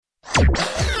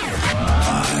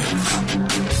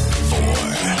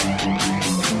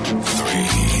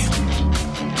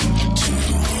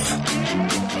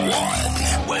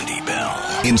Wendy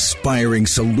Bell. Inspiring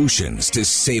solutions to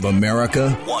save America,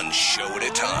 one show at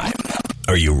a time.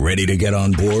 Are you ready to get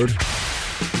on board?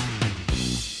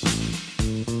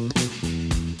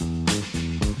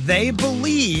 They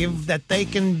believe that they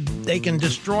can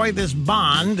destroy this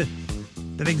bond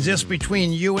that exists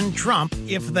between you and Trump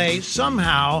if they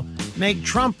somehow make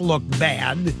Trump look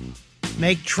bad,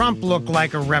 make Trump look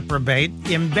like a reprobate,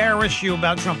 embarrass you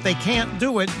about Trump. They can't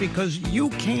do it because you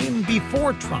came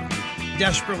before Trump.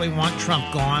 Desperately want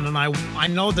Trump gone, and I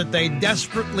know that they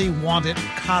desperately want it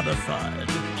codified,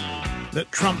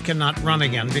 that Trump cannot run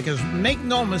again, because make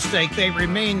no mistake, they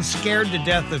remain scared to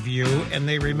death of you, and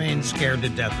they remain scared to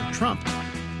death of Trump.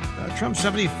 Trump,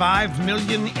 75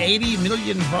 million, 80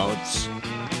 million votes,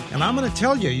 and I'm going to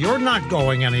tell you, you're not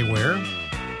going anywhere.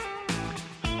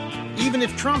 Even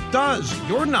if Trump does,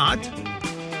 you're not,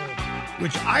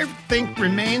 which I think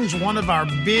remains one of our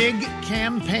big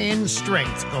campaign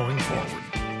strengths going forward.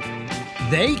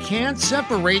 They can't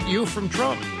separate you from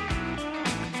Trump.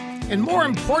 And more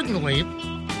importantly,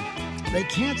 they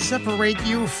can't separate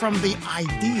you from the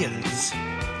ideas.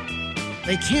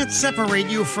 They can't separate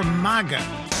you from MAGA.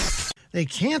 They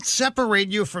can't separate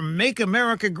you from Make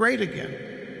America Great Again.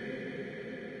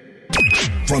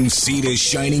 From sea to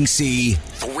shining sea,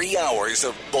 3 hours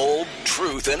of bold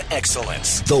truth and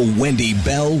excellence. The Wendy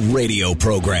Bell Radio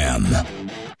Program.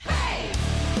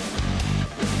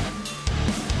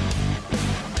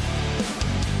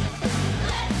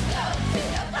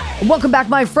 Welcome back,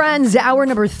 my friends. Hour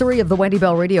number 3 of the Wendy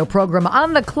Bell Radio Program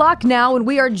on the clock now, and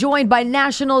we are joined by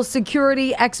national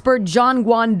security expert John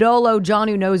Guandolo. John,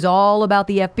 who knows all about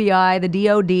the FBI, the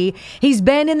DOD. He's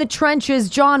been in the trenches.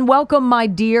 John, welcome, my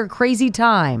dear. Crazy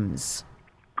times.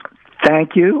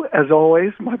 Thank you, as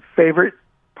always. My favorite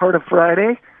part of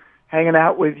Friday, hanging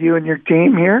out with you and your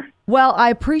team here. Well, I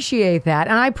appreciate that.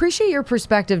 And I appreciate your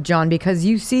perspective, John, because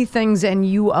you see things and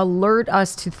you alert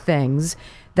us to things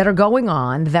that are going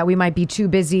on that we might be too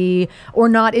busy or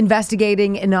not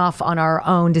investigating enough on our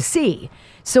own to see.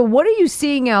 So what are you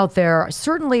seeing out there?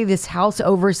 Certainly this House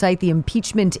oversight, the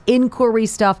impeachment inquiry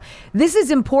stuff. This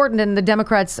is important in the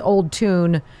Democrats' old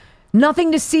tune.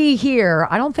 Nothing to see here.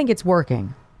 I don't think it's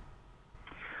working.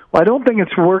 Well, I don't think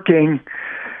it's working,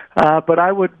 but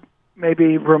I would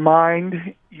maybe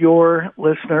remind your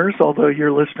listeners, although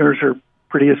your listeners are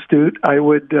pretty astute, I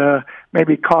would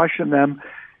maybe caution them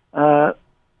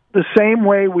the same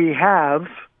way we have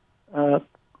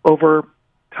over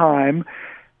time,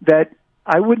 that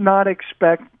I would not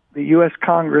expect the U.S.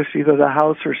 Congress, either the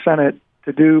House or Senate,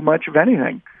 to do much of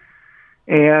anything.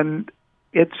 And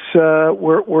it's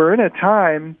we're in a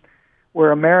time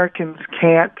where Americans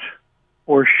can't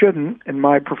or shouldn't, in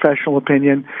my professional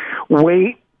opinion,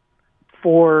 wait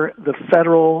for the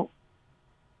federal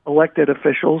elected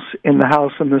officials in the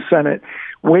House and the Senate,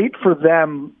 wait for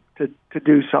them to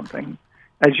do something.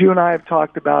 As you and I have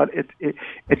talked about, at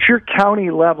your county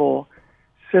level,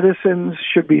 citizens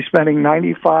should be spending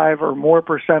 95 or more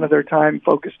 % of their time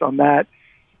focused on that,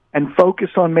 and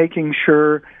focus on making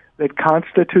sure that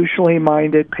constitutionally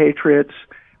minded patriots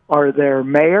are their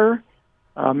mayor,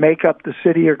 make up the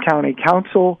city or county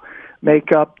council,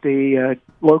 make up the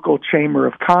local chamber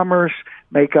of commerce,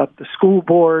 make up the school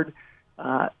board,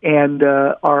 and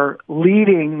are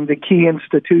leading the key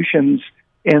institutions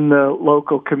in the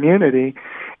local community,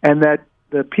 and that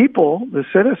the people, the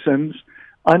citizens,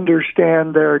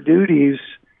 understand their duties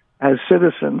as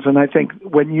citizens. And I think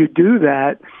when you do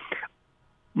that,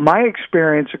 my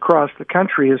experience across the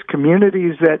country is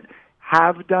communities that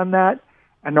have done that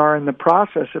and are in the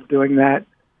process of doing that,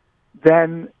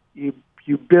 then you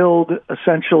build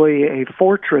essentially a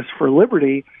fortress for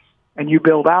liberty, and you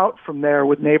build out from there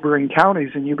with neighboring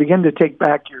counties, and you begin to take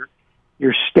back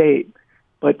your state.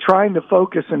 But trying to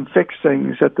focus and fix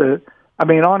things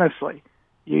honestly,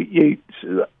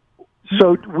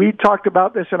 so we talked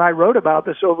about this, and I wrote about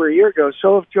this over a year ago.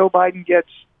 So if Joe Biden gets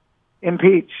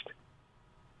impeached,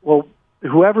 well,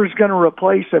 whoever's going to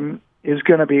replace him is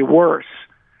going to be worse,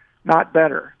 not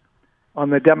better,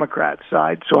 on the Democrat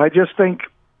side. So I just think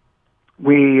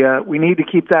we need to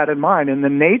keep that in mind. And the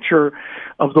nature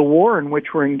of the war in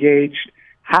which we're engaged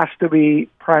has to be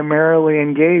primarily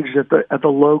engaged at the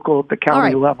local, at the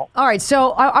county level. All right,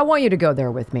 so I want you to go there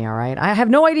with me, all right? I have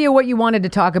no idea what you wanted to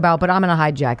talk about, but I'm going to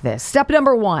hijack this. Step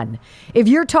number 1, if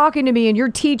you're talking to me and you're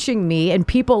teaching me and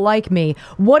people like me,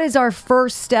 what is our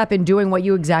first step in doing what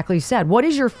you exactly said? What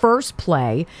is your first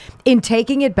play in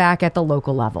taking it back at the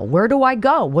local level? Where do I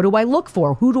go? What do I look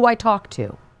for? Who do I talk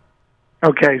to?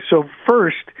 Okay, so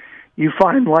first, you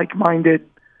find like-minded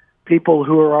people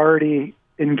who are already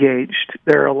engaged.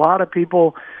 There are a lot of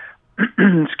people,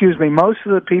 excuse me, most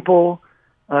of the people,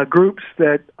 groups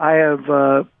that I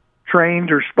have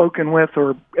trained or spoken with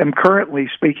or am currently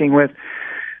speaking with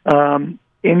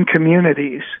in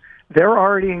communities, they're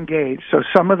already engaged. So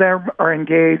some of them are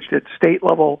engaged at state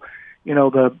level,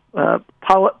 the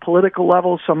political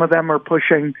level. Some of them are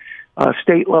pushing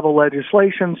state level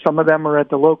legislation. Some of them are at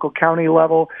the local county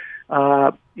level,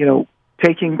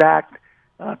 taking back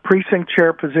precinct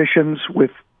chair positions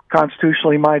with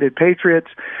constitutionally minded patriots.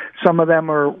 Some of them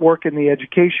are working the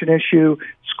education issue,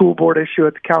 school board issue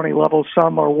at the county level.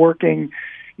 Some are working,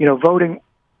 voting,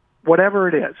 whatever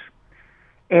it is.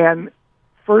 And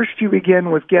first you begin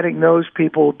with getting those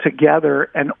people together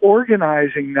and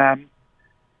organizing them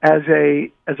as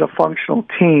a functional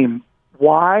team.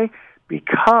 Why?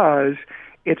 Because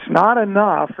it's not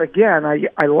enough. Again,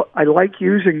 I like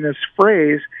using this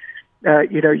phrase.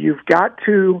 You've got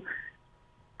to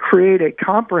create a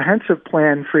comprehensive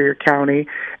plan for your county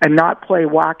and not play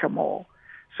whack-a-mole.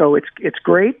 So it's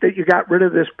great that you got rid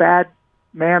of this bad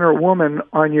man or woman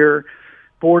on your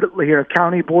board,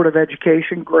 county board of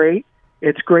education. Great.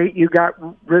 It's great you got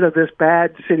rid of this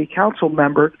bad city council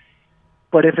member.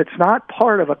 But if it's not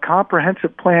part of a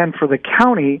comprehensive plan for the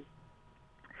county,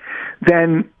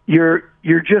 then you're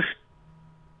just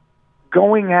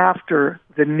going after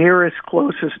the nearest,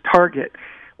 closest target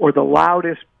or the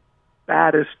loudest,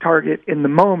 baddest target in the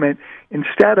moment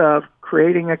instead of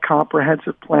creating a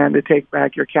comprehensive plan to take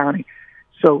back your county.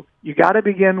 So you got to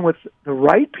begin with the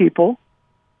right people,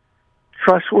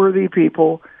 trustworthy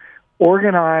people,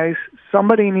 organize.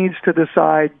 Somebody needs to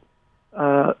decide,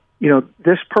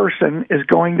 this person is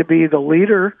going to be the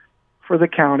leader for the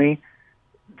county,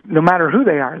 no matter who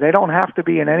they are. They don't have to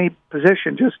be in any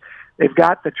position. Just they've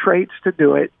got the traits to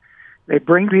do it. They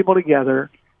bring people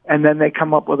together, and then they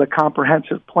come up with a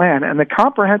comprehensive plan. And the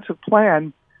comprehensive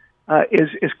plan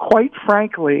is quite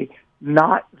frankly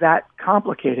not that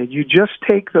complicated. You just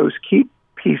take those key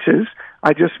pieces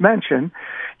I just mentioned.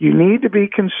 You need to be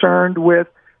concerned with.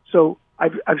 So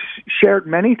I've shared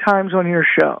many times on your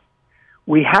show,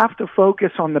 we have to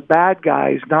focus on the bad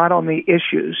guys, not on the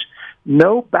issues.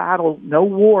 No battle, no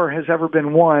war has ever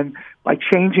been won by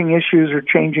changing issues or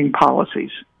changing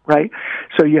policies, right?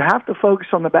 So you have to focus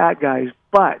on the bad guys,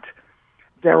 but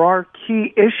there are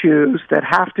key issues that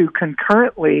have to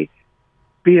concurrently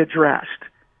be addressed.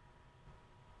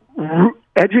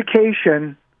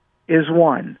 Education is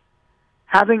one.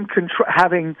 Having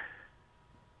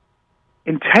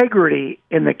integrity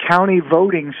in the county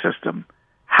voting system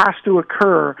has to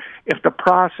occur if the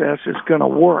process is going to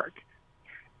work.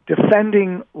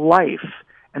 Defending life,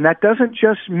 and that doesn't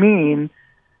just mean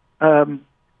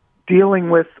dealing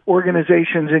with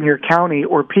organizations in your county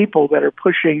or people that are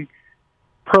pushing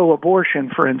pro-abortion,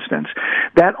 for instance.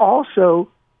 That also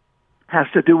has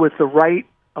to do with the right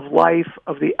of life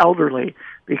of the elderly,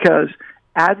 because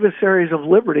adversaries of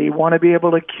liberty want to be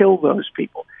able to kill those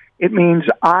people. It means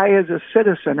I, as a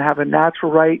citizen, have a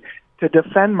natural right to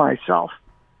defend myself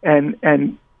and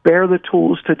bear the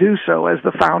tools to do so, as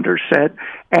the founders said,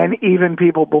 and even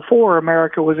people before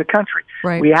America was a country.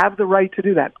 Right. We have the right to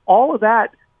do that. All of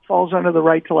that falls under the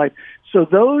right to life. So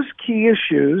those key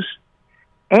issues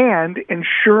and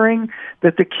ensuring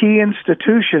that the key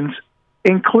institutions,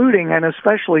 including and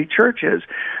especially churches,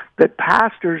 that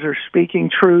pastors are speaking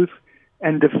truth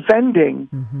and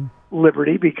defending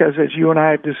liberty, because as you and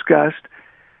I have discussed,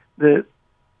 the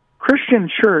Christian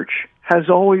church has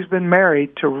always been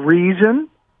married to reason,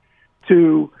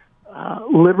 to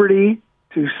liberty,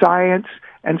 to science,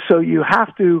 and so you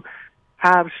have to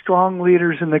have strong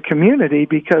leaders in the community,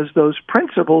 because those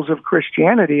principles of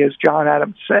Christianity, as John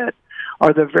Adams said,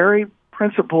 are the very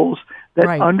principles that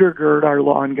undergird our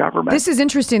law and government. This is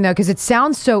interesting, though, because it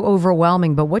sounds so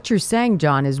overwhelming, but what you're saying,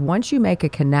 John, is once you make a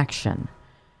connection,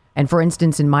 and for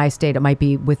instance, in my state, it might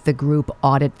be with the group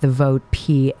Audit the Vote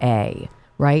PA,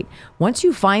 right? Once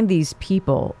you find these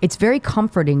people, it's very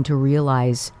comforting to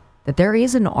realize that there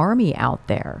is an army out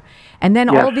there. And then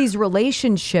all these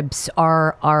relationships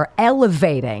are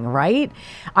elevating, right?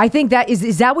 I think that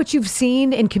is that what you've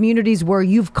seen in communities where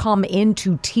you've come in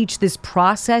to teach this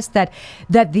process, that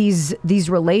these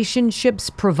relationships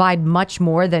provide much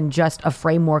more than just a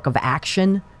framework of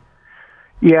action?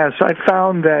 Yes, I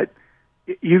found that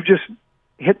you've just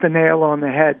hit the nail on the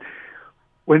head.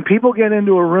 When people get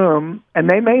into a room, and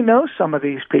they may know some of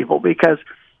these people, because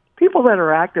people that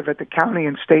are active at the county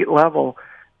and state level,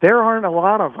 there aren't a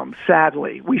lot of them,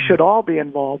 sadly. We should all be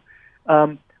involved.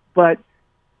 But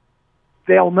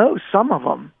they'll know some of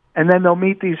them, and then they'll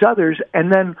meet these others.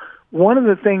 And then one of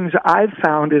the things I've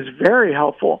found is very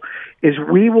helpful is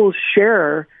we will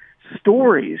share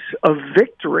stories of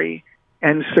victory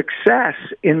and success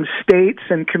in states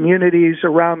and communities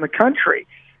around the country.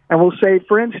 And we'll say,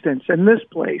 for instance, in this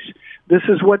place, this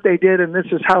is what they did and this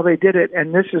is how they did it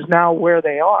and this is now where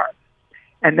they are.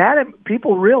 And that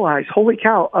people realize, holy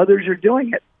cow, others are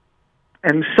doing it.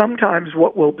 And sometimes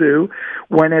what we'll do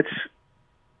when it's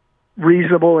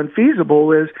reasonable and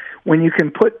feasible is when you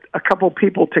can put a couple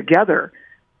people together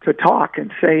to talk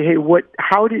and say, hey,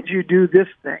 how did you do this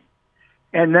thing?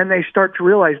 And then they start to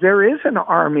realize there is an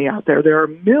army out there. There are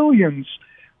millions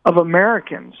of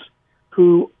Americans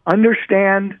who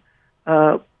understand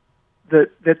that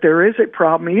there is a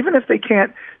problem, even if they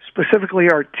can't specifically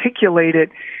articulate it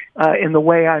in the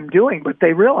way I'm doing, but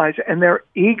they realize and they're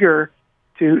eager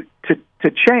to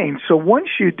change. So once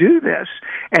you do this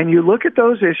and you look at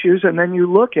those issues and then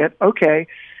you look at, okay,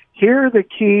 here are the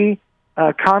key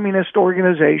communist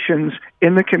organizations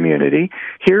in the community.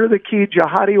 Here are the key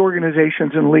jihadi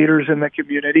organizations and leaders in the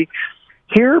community.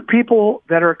 Here are people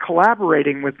that are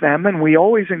collaborating with them, and we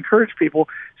always encourage people,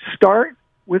 start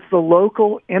with the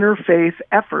local interfaith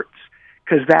efforts,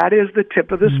 because that is the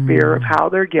tip of the spear of how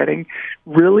they're getting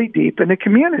really deep into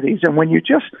communities. And when you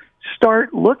just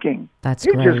start looking,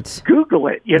 just Google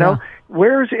it,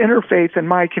 where's interfaith in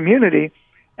my community?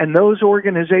 And those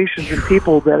organizations and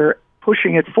people that are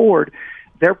pushing it forward,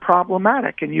 they're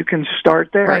problematic, and you can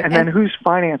start there. Right. And then who's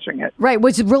financing it? Right.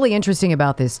 What's really interesting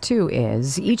about this, too,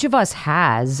 is each of us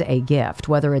has a gift,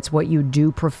 whether it's what you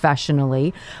do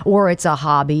professionally or it's a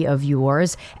hobby of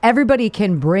yours. Everybody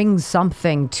can bring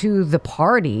something to the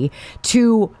party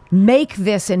to make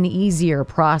this an easier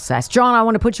process. John, I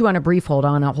want to put you on a brief hold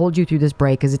on. I'll hold you through this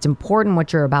break because it's important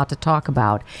what you're about to talk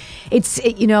about. It's,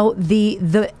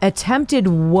 the attempted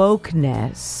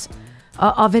wokeness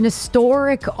of an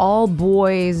historic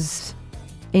all-boys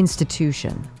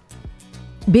institution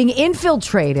being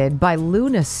infiltrated by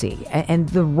lunacy and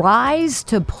the rise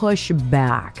to push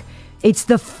back. It's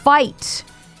the fight,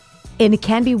 and it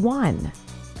can be won.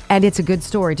 And it's a good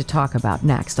story to talk about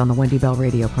next on the Wendy Bell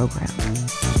Radio program.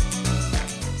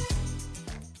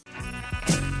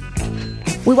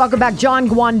 We welcome back John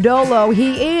Guandolo.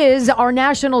 He is our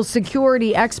national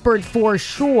security expert for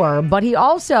sure, but he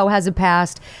also has a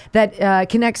past that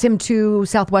connects him to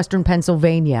southwestern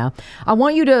Pennsylvania. I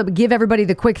want you to give everybody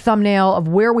the quick thumbnail of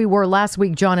where we were last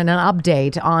week, John, and an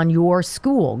update on your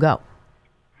school. Go.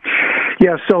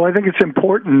 Yeah, so I think it's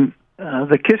important.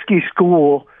 The Kiski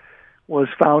School was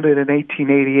founded in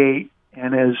 1888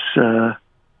 and is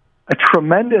a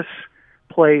tremendous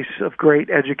place of great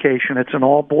education. It's an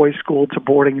all-boys school. It's a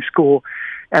boarding school.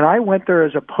 And I went there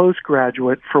as a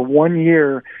postgraduate for 1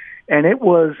 year, and it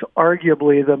was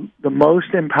arguably the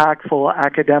most impactful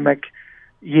academic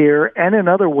year, and in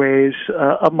other ways,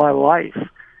 of my life,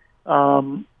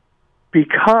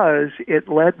 because it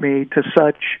led me to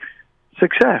such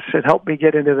success. It helped me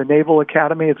get into the Naval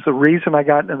Academy. It's the reason I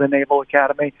got into the Naval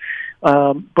Academy.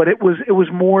 But it was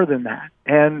more than that.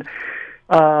 And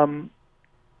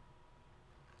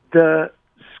the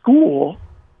school,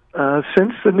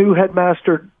 since the new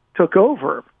headmaster took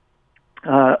over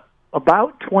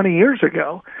about 20 years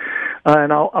ago,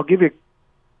 and I'll give you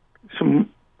some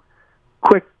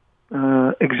quick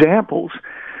examples,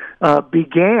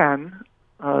 began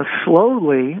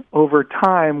slowly over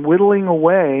time whittling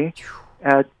away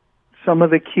at some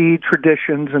of the key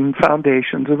traditions and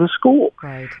foundations of the school.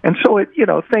 Right. And so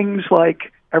things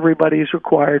like everybody's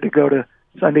required to go to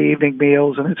Sunday evening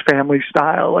meals and it's family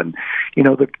style, and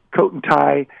the coat and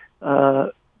tie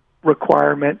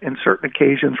requirement in certain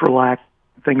occasions relaxed,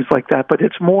 things like that. But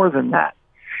it's more than that.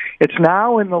 It's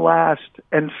now in the last,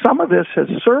 and some of this has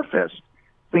surfaced,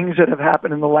 things that have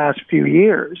happened in the last few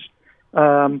years.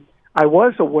 I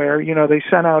was aware, they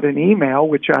sent out an email,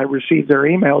 which I received their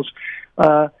emails,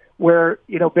 where,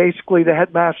 basically the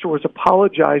headmaster was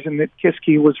apologizing that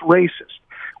Kiski was racist.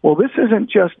 Well, this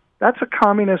isn't just, that's a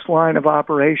communist line of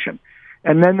operation.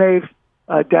 And then they've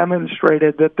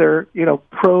demonstrated that they're,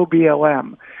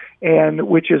 pro-BLM, and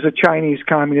which is a Chinese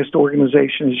communist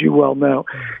organization, as you well know.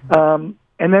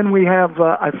 And then we have,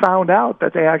 I found out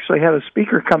that they actually had a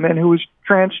speaker come in who was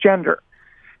transgender.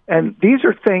 And these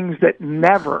are things that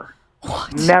never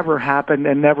happened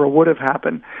and never would have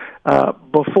happened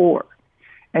before.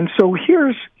 And so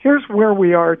here's where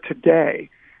we are today.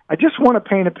 I just want to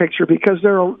paint a picture because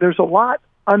there's a lot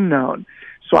unknown.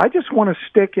 So I just want to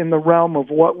stick in the realm of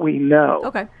what we know.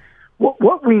 Okay.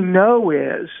 What we know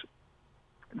is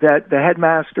that the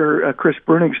headmaster, Chris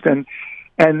Bruningston,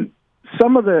 and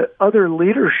some of the other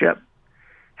leadership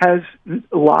has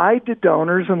lied to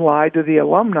donors and lied to the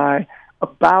alumni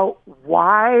about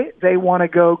why they want to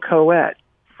go co-ed.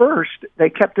 First, they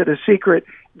kept it a secret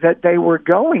that they were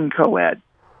going co-ed.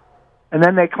 And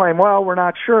then they claim, well, we're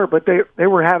not sure, but they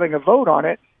were having a vote on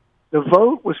it. The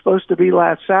vote was supposed to be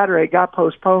last Saturday, got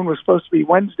postponed, was supposed to be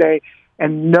Wednesday,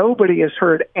 and nobody has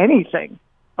heard anything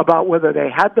about whether they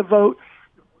had the vote.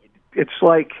 It's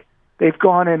like they've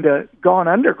gone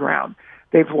underground.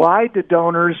 They've lied to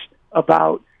donors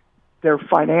about their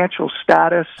financial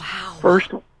status. Wow.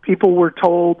 First, people were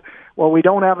told, well, we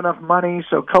don't have enough money,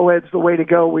 so co-ed's the way to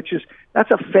go,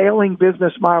 that's a failing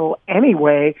business model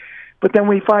anyway. But then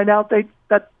we find out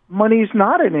that money's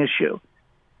not an issue,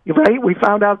 right? We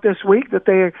found out this week that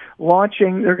they're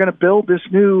going to build this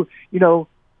new,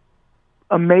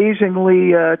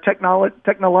 amazingly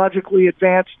technologically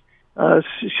advanced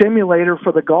simulator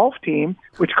for the golf team,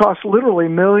 which costs literally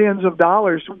millions of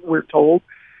dollars, we're told.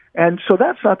 And so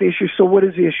that's not the issue. So what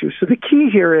is the issue? So the key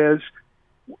here is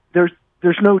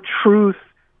there's no truth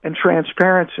and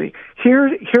transparency.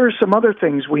 Here's some other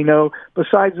things we know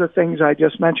besides the things I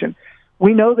just mentioned.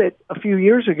 We know that a few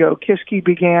years ago, Kiski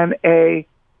began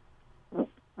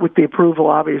with the approval,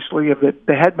 obviously, of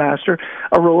the headmaster,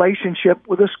 a relationship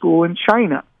with a school in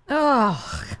China,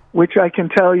 which I can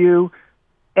tell you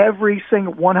every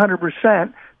single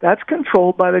 100%, that's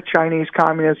controlled by the Chinese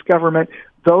Communist government.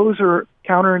 Those are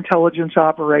counterintelligence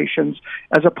operations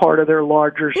as a part of their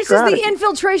larger strategy. This is the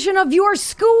infiltration of your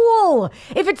school.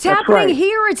 If it's happening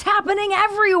here, it's happening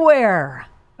everywhere.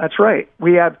 That's right.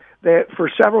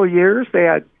 For several years, they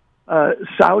had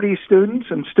Saudi students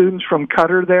and students from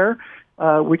Qatar there,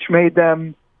 which made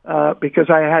them, because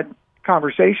I had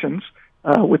conversations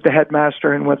with the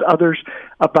headmaster and with others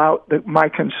about my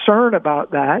concern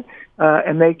about that,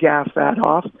 and they gaffed that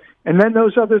off. And then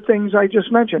those other things I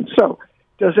just mentioned. So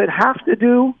does it have to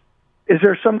do, is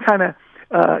there some kind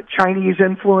of Chinese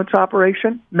influence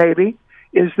operation? Maybe.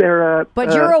 Is there a...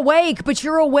 But you're awake, but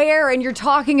you're aware, and you're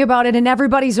talking about it, and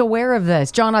everybody's aware of this.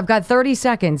 John, I've got 30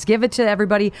 seconds. Give it to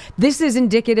everybody. This is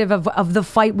indicative of the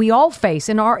fight we all face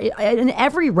in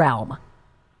every realm.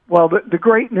 Well, the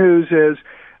great news is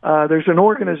there's an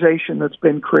organization that's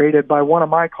been created by one of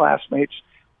my classmates,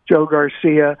 Joe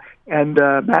Garcia, and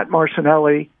Matt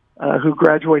Marcinelli, who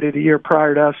graduated a year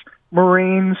prior to us,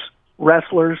 Marines,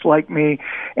 wrestlers like me,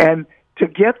 and to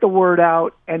get the word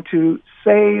out and to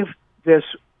save this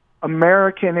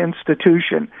American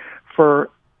institution for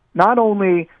not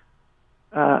only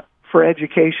for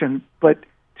education, but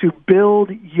to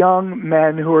build young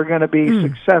men who are going to be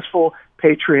successful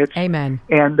patriots. Amen.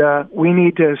 And we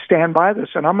need to stand by this,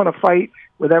 and I'm going to fight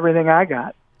with everything I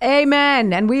got.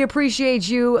 Amen. And we appreciate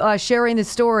you sharing the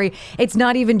story. It's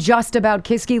not even just about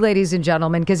Kiski, ladies and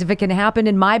gentlemen, because if it can happen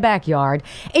in my backyard,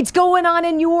 it's going on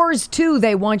in yours too.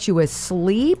 They want you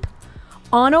asleep,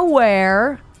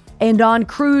 unaware, and on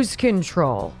cruise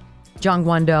control. John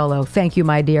Guandolo, thank you,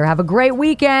 my dear. Have a great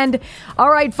weekend.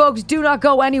 All right, folks, do not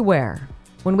go anywhere.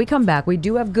 When we come back, we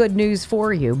do have good news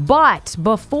for you. But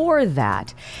before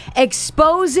that,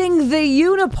 exposing the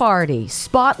Uniparty.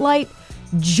 Spotlight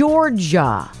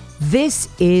Georgia. This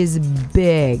is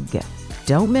big.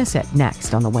 Don't miss it.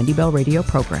 Next on the Wendy Bell Radio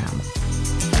program.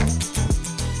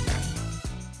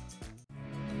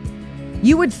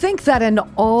 You would think that an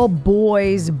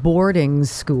all-boys boarding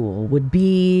school would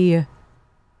be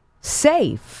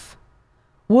safe,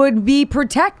 would be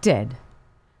protected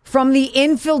from the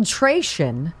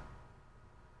infiltration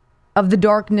of the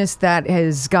darkness that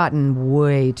has gotten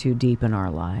way too deep in our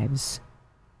lives.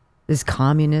 This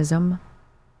communism,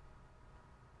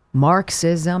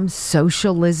 Marxism,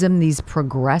 socialism, these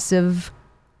progressive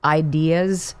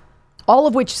ideas, all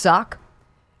of which suck.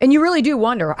 And you really do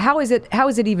wonder, how is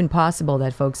it even possible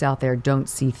that folks out there don't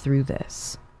see through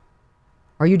this?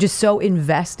 Are you just so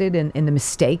invested in the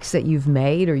mistakes that you've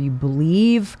made, or you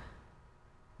believe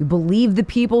the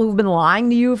people who've been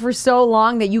lying to you for so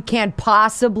long that you can't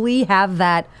possibly have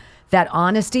that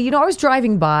honesty? You know, I was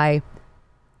driving by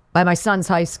my son's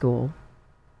high school.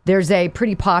 There's a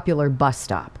pretty popular bus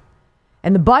stop.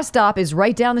 And the bus stop is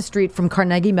right down the street from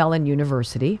Carnegie Mellon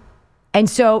University. And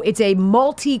so it's a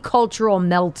multicultural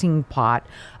melting pot,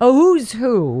 a who's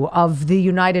who of the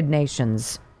United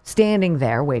Nations standing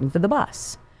there waiting for the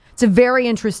bus. It's a very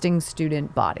interesting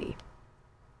student body.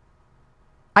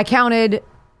 I counted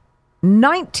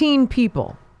 19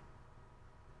 people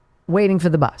waiting for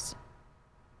the bus.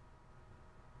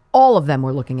 All of them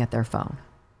were looking at their phone.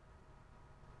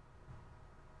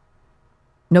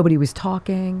 Nobody was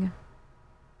talking.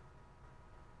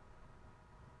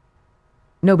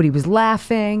 Nobody was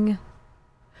laughing.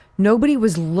 Nobody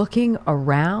was looking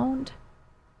around.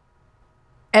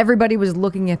 Everybody was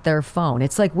looking at their phone.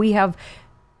 It's like we have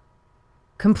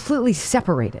completely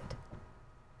separated.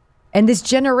 And this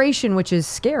generation, which is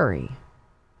scary,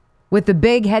 with the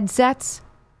big headsets,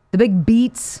 the big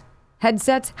Beats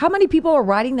headsets, how many people are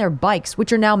riding their bikes,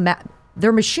 which are now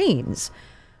they're machines?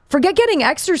 Forget getting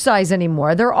exercise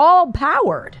anymore. They're all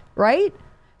powered, right?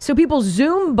 So people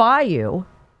zoom by you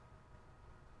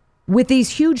with these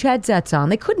huge headsets on.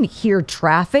 They couldn't hear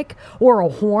traffic or a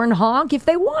horn honk if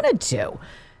they wanted to.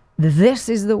 This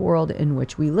is the world in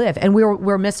which we live. And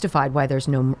we're mystified why there's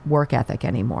no work ethic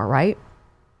anymore, right?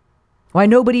 Why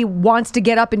nobody wants to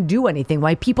get up and do anything.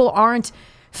 Why people aren't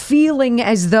feeling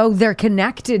as though they're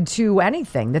connected to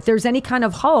anything. That there's any kind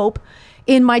of hope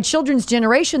in my children's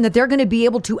generation that they're going to be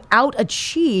able to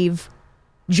out-achieve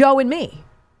Joe and me.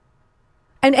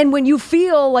 And when you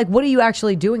feel like, what are you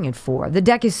actually doing it for? The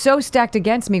deck is so stacked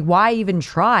against me. Why even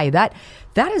try? That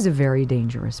is a very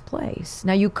dangerous place.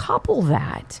 Now, you couple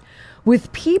that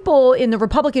with people in the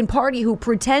Republican Party who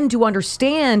pretend to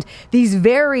understand these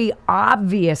very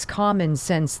obvious common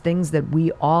sense things that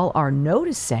we all are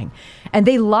noticing. And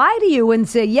they lie to you and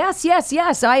say, yes, yes,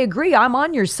 yes, I agree. I'm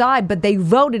on your side. But they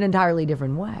vote an entirely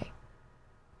different way.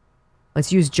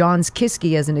 Let's use John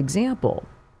Kiski as an example.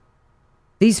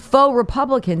 These faux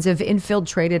Republicans have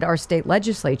infiltrated our state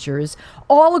legislatures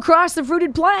all across the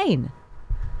fruited plain.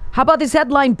 How about this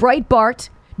headline, Breitbart?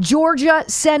 Georgia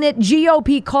Senate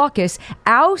GOP caucus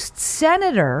ousts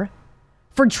senator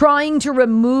for trying to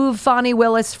remove Fani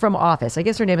Willis from office. I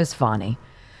guess her name is Fani.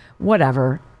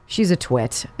 Whatever. She's a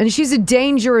twit. And she's a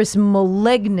dangerous,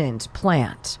 malignant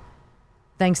plant.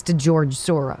 Thanks to George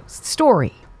Soros.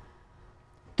 Story.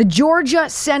 The Georgia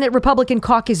Senate Republican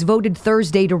caucus voted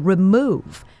Thursday to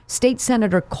remove State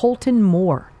Senator Colton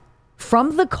Moore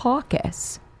from the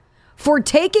caucus for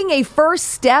taking a first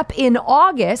step in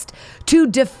August to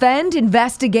defend,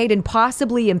 investigate, and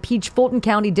possibly impeach Fulton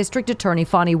County District Attorney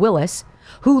Fani Willis,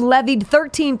 who levied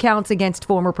 13 counts against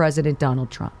former President Donald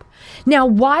Trump. Now,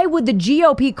 why would the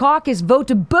GOP caucus vote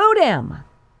to boot him?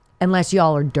 Unless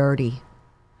y'all are dirty.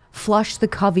 Flush the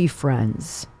Covey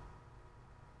friends.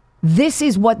 This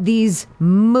is what these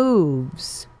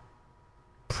moves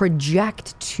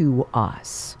project to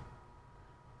us.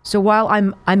 So while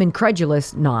I'm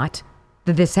incredulous not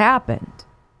that this happened,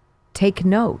 take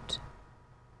note.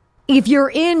 If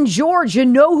you're in Georgia,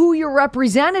 know who your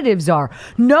representatives are.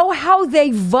 Know how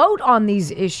they vote on these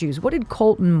issues. What did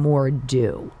Colton Moore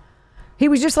do? He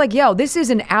was just like, yo, this is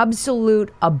an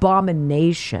absolute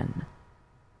abomination.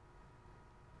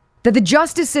 That the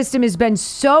justice system has been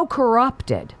so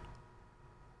corrupted.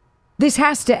 This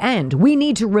has to end. We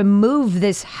need to remove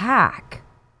this hack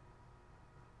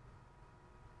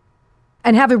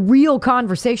and have a real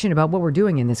conversation about what we're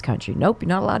doing in this country. Nope, you're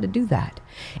not allowed to do that.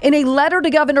 In a letter to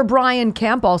Governor Brian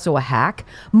Kemp, also a hack,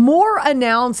 Moore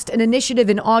announced an initiative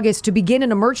in August to begin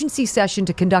an emergency session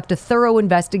to conduct a thorough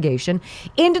investigation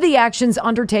into the actions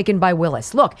undertaken by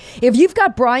Willis. Look, if you've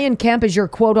got Brian Kemp as your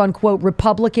quote unquote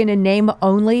Republican in name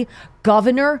only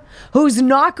governor who's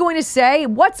not going to say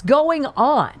what's going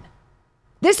on,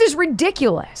 this is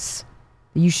ridiculous.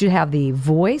 You should have the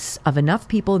voice of enough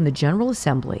people in the General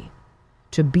Assembly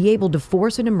to be able to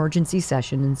force an emergency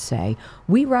session and say,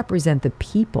 we represent the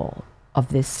people of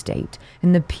this state,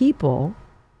 and the people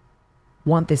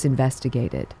want this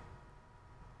investigated.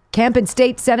 Kemp and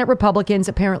state Senate Republicans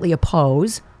apparently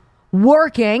oppose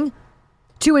working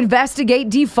to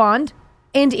investigate, defund,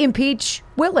 and impeach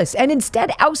Willis, and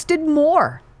instead ousted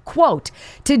Moore. Quote,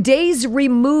 today's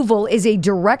removal is a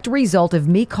direct result of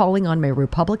me calling on my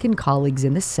Republican colleagues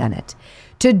in the Senate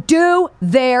to do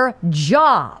their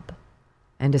job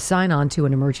and to sign on to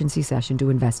an emergency session to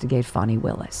investigate Fani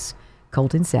Willis,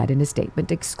 Colton said in a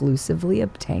statement exclusively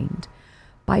obtained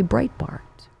by Breitbart.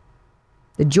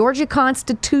 The Georgia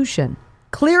Constitution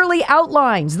clearly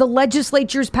outlines the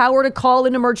legislature's power to call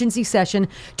an emergency session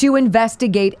to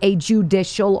investigate a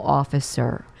judicial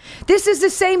officer. This is the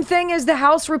same thing as the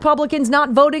House Republicans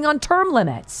not voting on term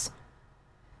limits.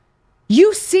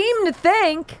 You seem to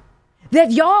think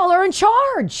that y'all are in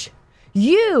charge.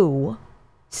 You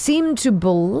seem to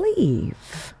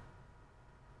believe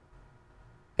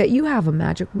that you have a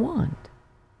magic wand.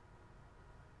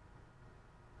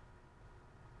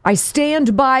 I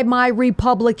stand by my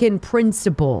Republican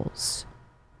principles.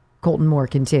 Colton Moore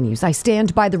continues. I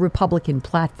stand by the Republican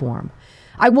platform.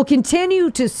 I will continue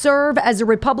to serve as a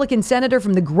Republican senator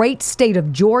from the great state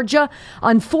of Georgia.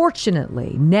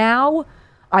 Unfortunately, now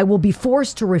I will be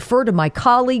forced to refer to my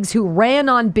colleagues who ran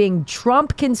on being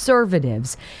Trump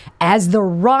conservatives as the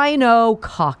Rhino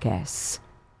Caucus.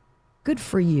 Good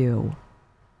for you.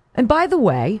 And by the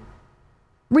way,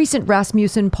 recent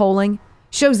Rasmussen polling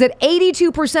shows that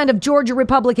 82% of Georgia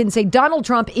Republicans say Donald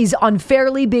Trump is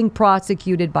unfairly being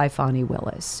prosecuted by Fani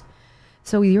Willis.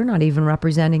 So you're not even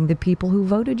representing the people who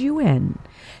voted you in.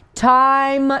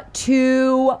 Time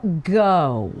to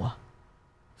go.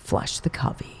 Flush the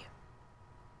covey.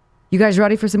 You guys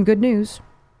ready for some good news?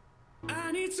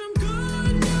 I need some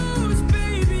good news,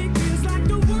 baby, 'cause like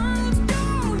the world's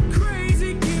going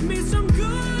crazy. Give me some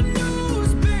good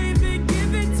news, baby,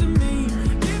 give it to me,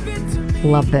 give it to me.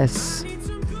 Love this.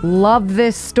 Love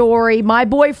this story. My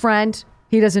boyfriend,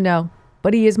 he doesn't know,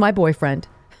 but he is my boyfriend.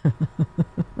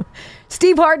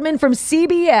 Steve Hartman from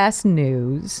CBS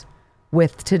News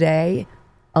with today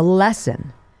a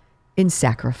lesson in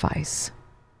sacrifice.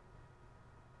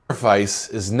 Sacrifice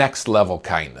is next level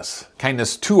kindness.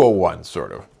 Kindness 201,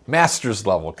 sort of. Master's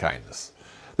level kindness.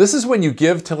 This is when you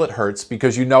give till it hurts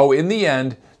because you know in the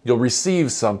end you'll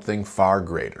receive something far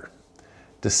greater.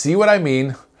 To see what I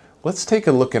mean, let's take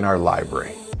a look in our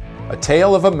library. A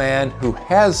tale of a man who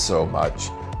has so much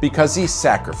because he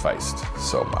sacrificed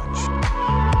so much.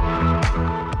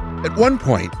 At one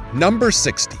point, number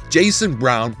 60, Jason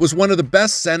Brown was one of the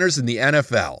best centers in the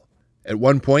NFL. At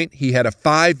one point, he had a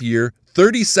 5-year,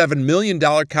 $37 million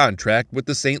contract with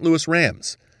the St. Louis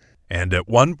Rams. And at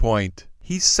one point,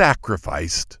 he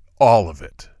sacrificed all of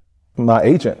it. My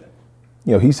agent,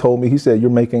 he told me, he said,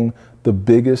 "You're making the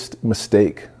biggest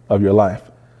mistake of your life."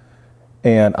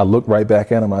 And I looked right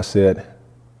back at him. I said,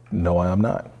 "No, I am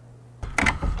not."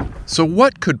 So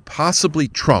what could possibly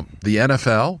trump the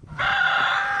NFL?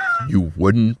 You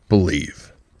wouldn't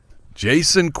believe.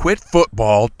 Jason quit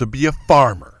football to be a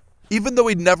farmer, even though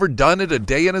he'd never done it a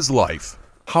day in his life.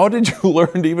 How did you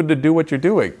learn even to do what you're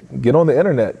doing? Get on the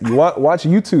internet. You watch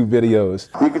YouTube videos.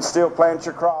 You can still plant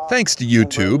your crops. Thanks to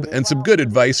YouTube and some good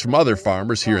advice from other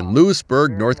farmers here in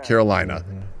Lewisburg, North Carolina,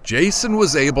 Jason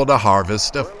was able to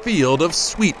harvest a field of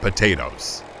sweet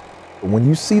potatoes. When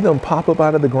you see them pop up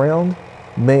out of the ground,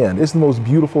 man, it's the most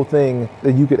beautiful thing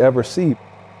that you could ever see.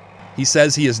 He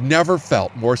says he has never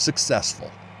felt more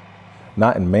successful.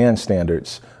 Not in man's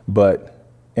standards, but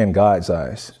in God's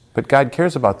eyes. But God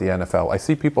cares about the NFL. I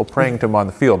see people praying to him on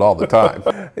the field all the time.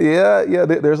 Yeah,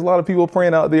 there's a lot of people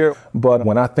praying out there. But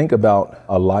when I think about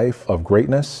a life of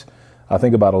greatness, I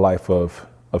think about a life of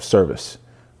service.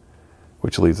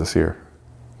 Which leads us here.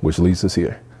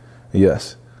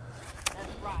 Yes.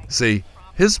 See,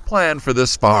 his plan for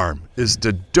this farm is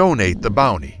to donate the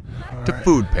bounty to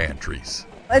food pantries.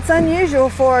 It's unusual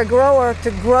for a grower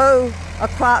to grow a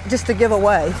crop just to give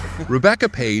away. Rebecca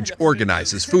Page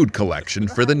organizes food collection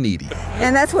for the needy.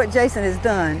 And that's what Jason has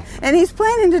done. And he's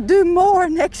planning to do more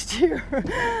next year.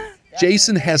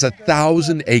 Jason has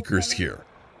 1,000 acres here,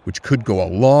 which could go a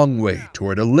long way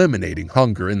toward eliminating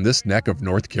hunger in this neck of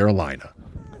North Carolina.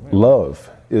 Love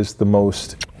is the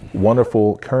most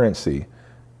wonderful currency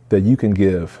that you can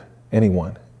give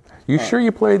anyone. You sure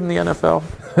you played in the NFL?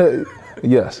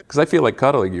 Yes. Because I feel like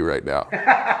cuddling you right now.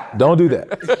 Don't do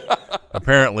that.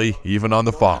 Apparently, even on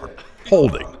the farm,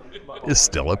 holding is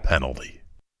still a penalty.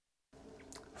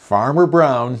 Farmer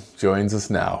Brown joins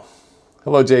us now.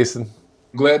 Hello, Jason.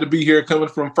 Glad to be here, coming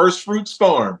from First Fruits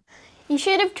Farm. You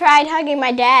should have tried hugging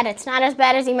my dad. It's not as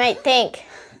bad as you might think.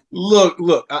 Look,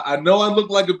 I know I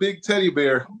look like a big teddy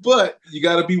bear, but you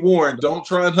got to be warned. Don't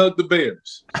try and hug the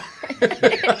bears.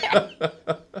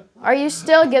 Are you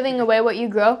still giving away what you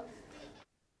grow?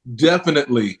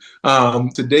 Definitely.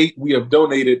 To date, we have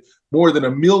donated more than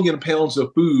 1 million pounds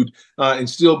of food and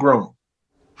still growing.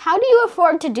 How do you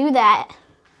afford to do that?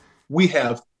 We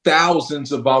have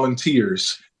thousands of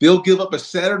volunteers. They'll give up a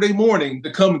Saturday morning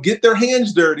to come get their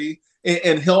hands dirty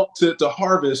and help to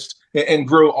harvest and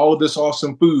grow all of this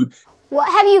awesome food.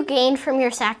 What have you gained from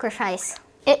your sacrifice?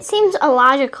 It seems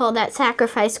illogical that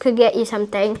sacrifice could get you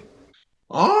something.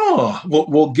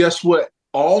 Well, guess what?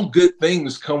 All good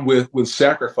things come with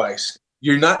sacrifice.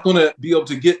 You're not going to be able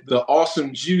to get the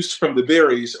awesome juice from the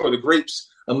berries or the grapes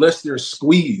unless they're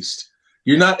squeezed.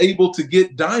 You're not able to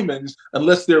get diamonds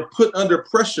unless they're put under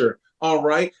pressure, all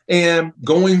right? And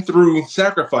going through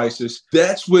sacrifices,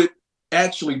 that's what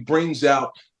actually brings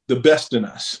out the best in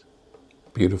us.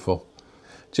 Beautiful.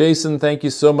 Jason, thank you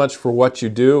so much for what you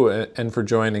do and for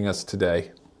joining us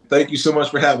today. Thank you so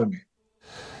much for having me.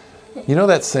 You know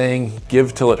that saying,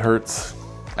 give till it hurts?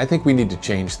 I think we need to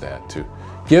change that to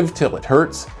give till it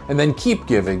hurts and then keep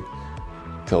giving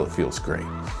till it feels great.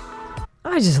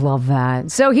 I just love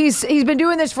that. So he's been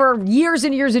doing this for years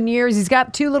and years and years. He's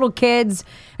got 2 little kids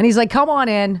and he's like, come on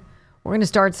in. We're going to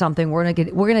start something. We're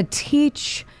going to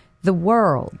teach the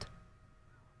world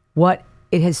what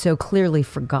it has so clearly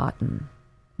forgotten,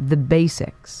 the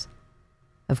basics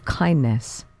of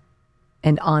kindness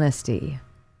and honesty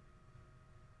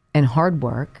and hard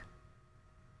work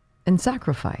and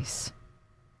sacrifice.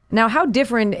 Now, how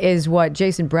different is what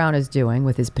Jason Brown is doing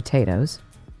with his potatoes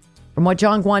from what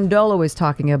John Guandolo is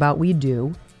talking about we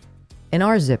do in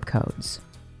our zip codes?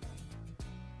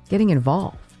 Getting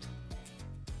involved.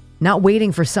 Not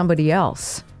waiting for somebody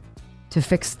else to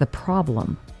fix the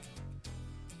problem,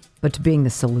 but to being the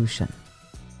solution.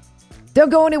 Don't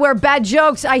go anywhere. Bad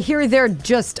jokes, I hear they're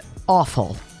just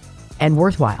awful and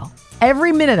worthwhile.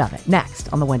 Every minute of it.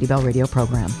 Next on the Wendy Bell Radio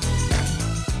program.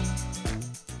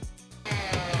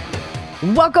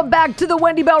 Welcome back to the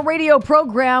Wendy Bell Radio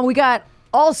program. We got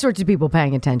all sorts of people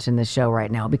paying attention to this show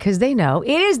right now because they know it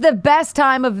is the best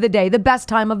time of the day, the best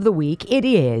time of the week. It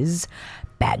is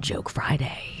Bad Joke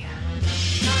Friday.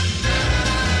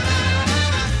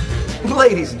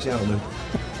 Ladies and gentlemen,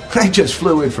 I just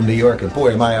flew in from New York and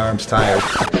boy, are my arms tired.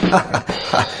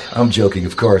 I'm joking,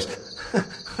 of course.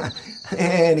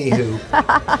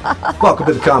 Anywho, welcome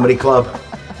to the Comedy Club.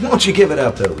 Won't you give it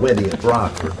up to Wendy and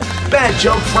Brock for Bad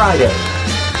Joke Friday?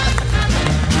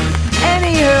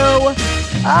 Anywho,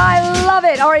 I love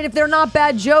it. All right, if they're not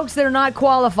bad jokes, they're not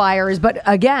qualifiers. But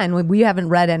again, we haven't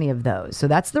read any of those. So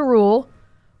that's the rule.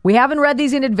 We haven't read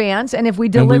these in advance. And if we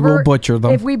deliver, and we will butcher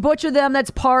them. If we butcher them, that's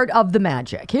part of the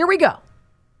magic. Here we go.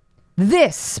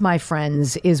 This, my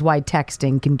friends, is why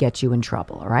texting can get you in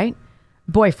trouble, all right?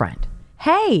 Boyfriend.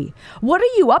 Hey, what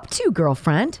are you up to,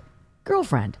 girlfriend?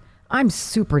 Girlfriend. I'm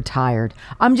super tired.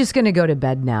 I'm just going to go to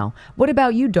bed now. What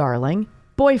about you, darling?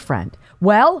 Boyfriend.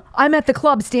 Well, I'm at the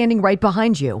club standing right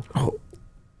behind you. Oh.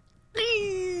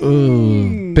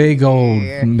 Ooh, big old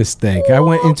mistake. I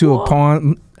went into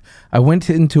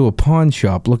a pawn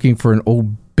shop looking for an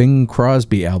old Bing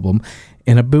Crosby album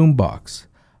in a boombox.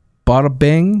 Bada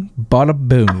bing, bada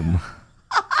boom.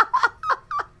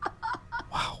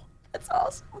 Wow. That's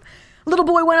awesome. Little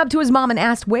boy went up to his mom and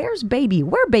asked, "Where's baby?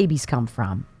 Where babies come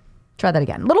from?" Try that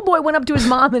again. Little boy went up to his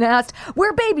mom and asked,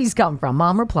 "Where babies come from?"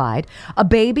 Mom replied, "A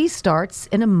baby starts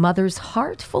in a mother's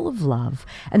heart full of love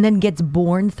and then gets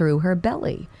born through her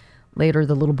belly." Later,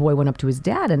 the little boy went up to his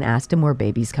dad and asked him where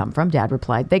babies come from. Dad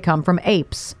replied, "They come from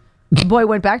apes." The boy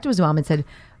went back to his mom and said,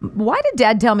 "Why did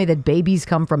Dad tell me that babies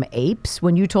come from apes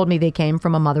when you told me they came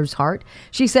from a mother's heart?"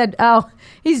 She said, "Oh,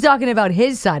 he's talking about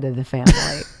his side of the family."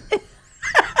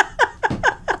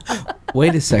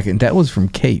 Wait a second. That was from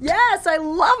Kate. Yes, I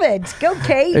love it. Go,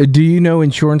 Kate. Do you know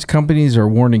insurance companies are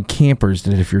warning campers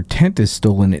that if your tent is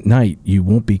stolen at night, you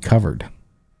won't be covered?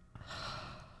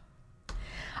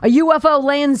 A UFO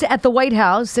lands at the White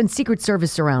House and Secret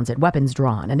Service surrounds it. Weapons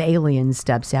drawn. An alien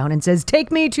steps out and says,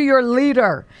 "Take me to your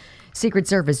leader." Secret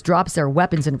Service drops their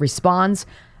weapons and responds,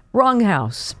 "Wrong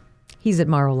house. He's at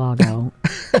Mar-a-Lago."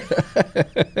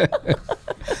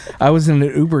 I was in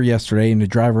an Uber yesterday and the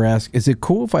driver asked, "Is it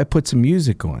cool if I put some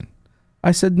music on?"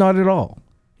 I said, "Not at all."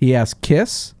 He asked,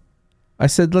 "Kiss?" I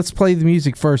said, "Let's play the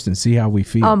music first and see how we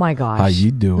feel." Oh my gosh. How you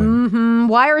doing? Mm-hmm.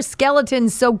 Why are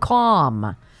skeletons so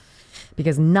calm?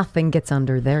 Because nothing gets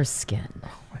under their skin.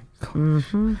 Oh my gosh.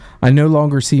 Mm-hmm. I no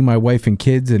longer see my wife and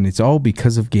kids, and it's all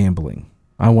because of gambling.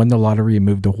 I won the lottery and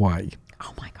moved to Hawaii.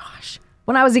 Oh my gosh.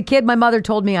 When I was a kid, my mother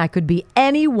told me I could be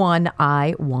anyone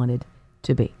I wanted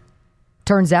to be.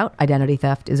 Turns out identity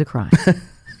theft is a crime.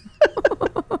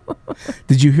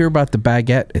 Did you hear about the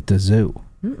baguette at the zoo?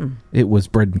 Mm-mm. It was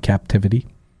bred in captivity.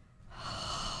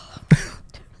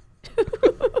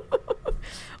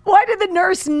 Why did the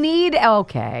nurse need...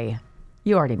 Okay.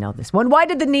 You already know this one. Why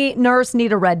did the nurse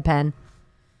need a red pen?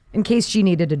 In case she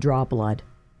needed to draw blood.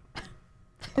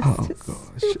 Oh,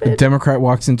 gosh. A Democrat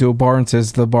walks into a bar and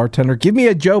says to the bartender, "Give me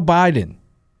a Joe Biden."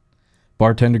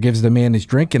 Bartender gives the man his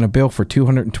drink and a bill for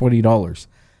 $220.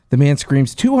 The man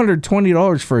screams,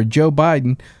 $220 for a Joe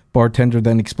Biden. Bartender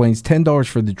then explains $10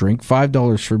 for the drink,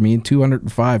 $5 for me, and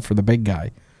 $205 for the big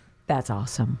guy. That's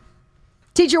awesome.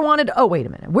 Teacher wanted... Oh, wait a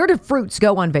minute. Where do fruits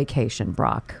go on vacation,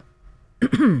 Brock?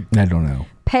 I don't know.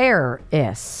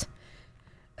 Paris.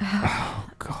 Oh,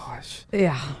 gosh.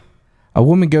 Yeah. A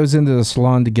woman goes into the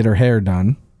salon to get her hair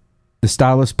done. The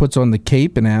stylist puts on the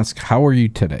cape and asks, "How are you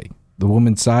today?" The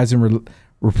woman sighs and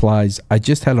replies, "I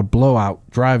just had a blowout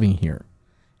driving here,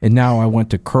 and now I want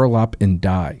to curl up and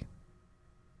die."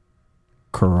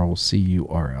 Curl,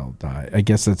 C-U-R-L, die. I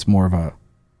guess that's more of a...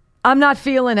 I'm not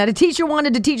feeling it. A teacher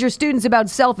wanted to teach her students about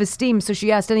self-esteem, so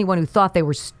she asked anyone who thought they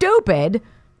were stupid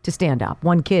to stand up.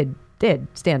 One kid did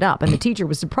stand up, and the teacher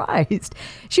was surprised.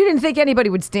 She didn't think anybody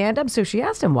would stand up, so she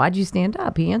asked him, "Why'd you stand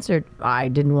up?" He answered, "I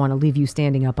didn't want to leave you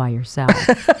standing up by yourself."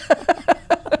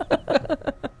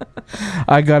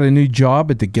 I got a new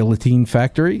job at the Guillotine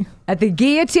Factory. At the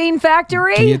Guillotine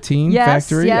Factory? Guillotine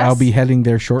Factory. Yes. I'll be heading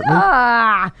there shortly.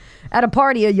 At a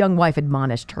party, a young wife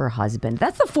admonished her husband.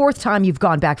 That's the 4th time you've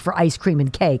gone back for ice cream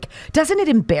and cake. Doesn't it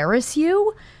embarrass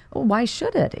you? Well, why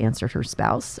should it? Answered her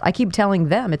spouse. I keep telling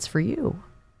them it's for you.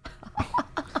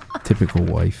 Typical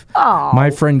wife. Oh. My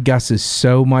friend Gus is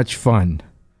so much fun.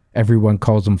 Everyone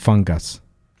calls him Fun Gus.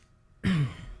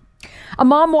 A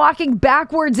mom walking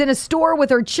backwards in a store with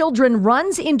her children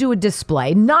runs into a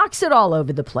display, knocks it all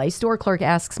over the place. Store clerk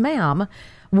asks, "Ma'am,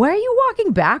 why are you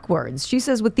walking backwards?" She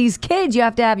says, "With these kids, you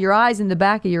have to have your eyes in the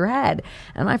back of your head.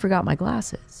 And I forgot my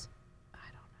glasses." I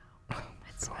don't know.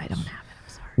 I don't have it. I'm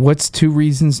sorry. What's 2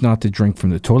 reasons not to drink from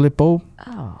the toilet bowl?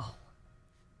 Oh.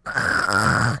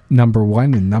 Number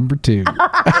 1 and number 2.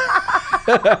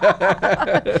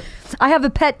 I have a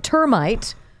pet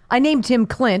termite. I named him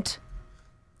Clint.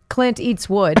 Clint eats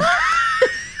wood.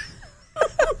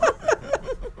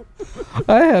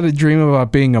 I had a dream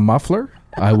about being a muffler.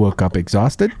 I woke up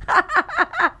exhausted.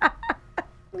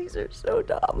 These are so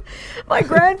dumb. My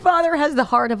grandfather has the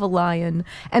heart of a lion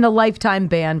and a lifetime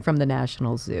ban from the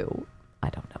National Zoo. I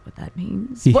don't know what that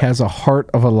means. He has a heart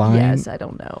of a lion. Yes, I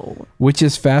don't know. Which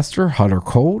is faster, hot or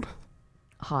cold?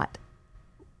 Hot.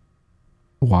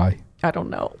 Why? I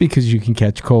don't know. Because you can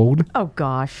catch cold. Oh,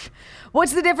 gosh.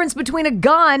 What's the difference between a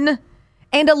gun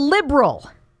and a liberal?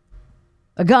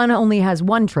 A gun only has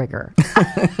one trigger.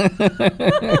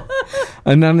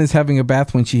 A nun is having a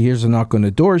bath when she hears a knock on the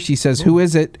door. She says, "Who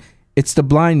is it?" "It's the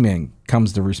blind man,"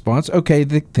 comes the response. "Okay,"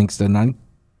 thinks the nun.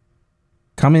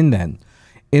 "Come in then."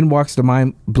 In walks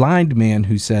the blind man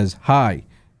who says, "Hi.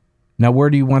 Now where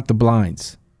do you want the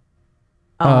blinds?"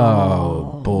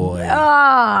 Oh boy.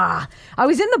 I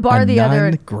was in the bar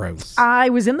Gross. I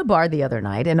was in the bar the other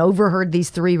night and overheard these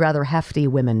 3 rather hefty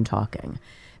women talking.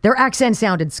 Their accent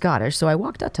sounded Scottish, so I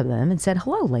walked up to them and said,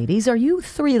 "Hello, ladies. Are you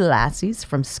 3 lassies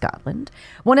from Scotland?"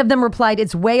 One of them replied,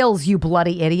 "It's Wales, you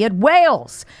bloody idiot.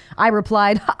 Wales!" I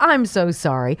replied, "I'm so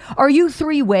sorry. Are you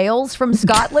 3 whales from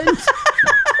Scotland?"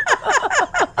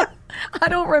 I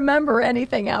don't remember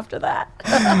anything after that.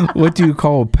 What do you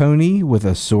call a pony with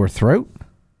a sore throat?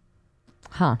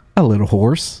 Huh. A little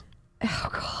horse. Oh,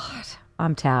 God.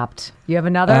 I'm tapped. You have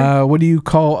another? What do you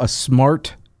call a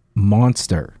smart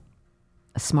monster?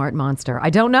 A smart monster. I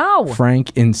don't know.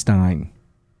 Frankenstein.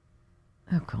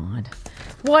 Oh, God.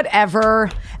 Whatever.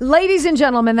 Ladies and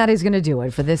gentlemen, that is going to do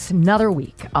it for this another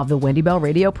week of the Wendy Bell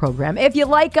Radio program. If you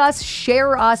like us,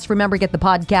 share us. Remember, get the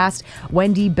podcast,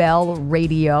 Wendy Bell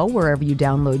Radio, wherever you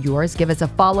download yours. Give us a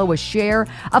follow, a share,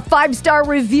 a 5-star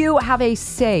review. Have a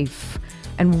safe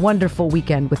and wonderful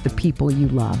weekend with the people you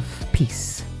love.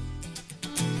 Peace.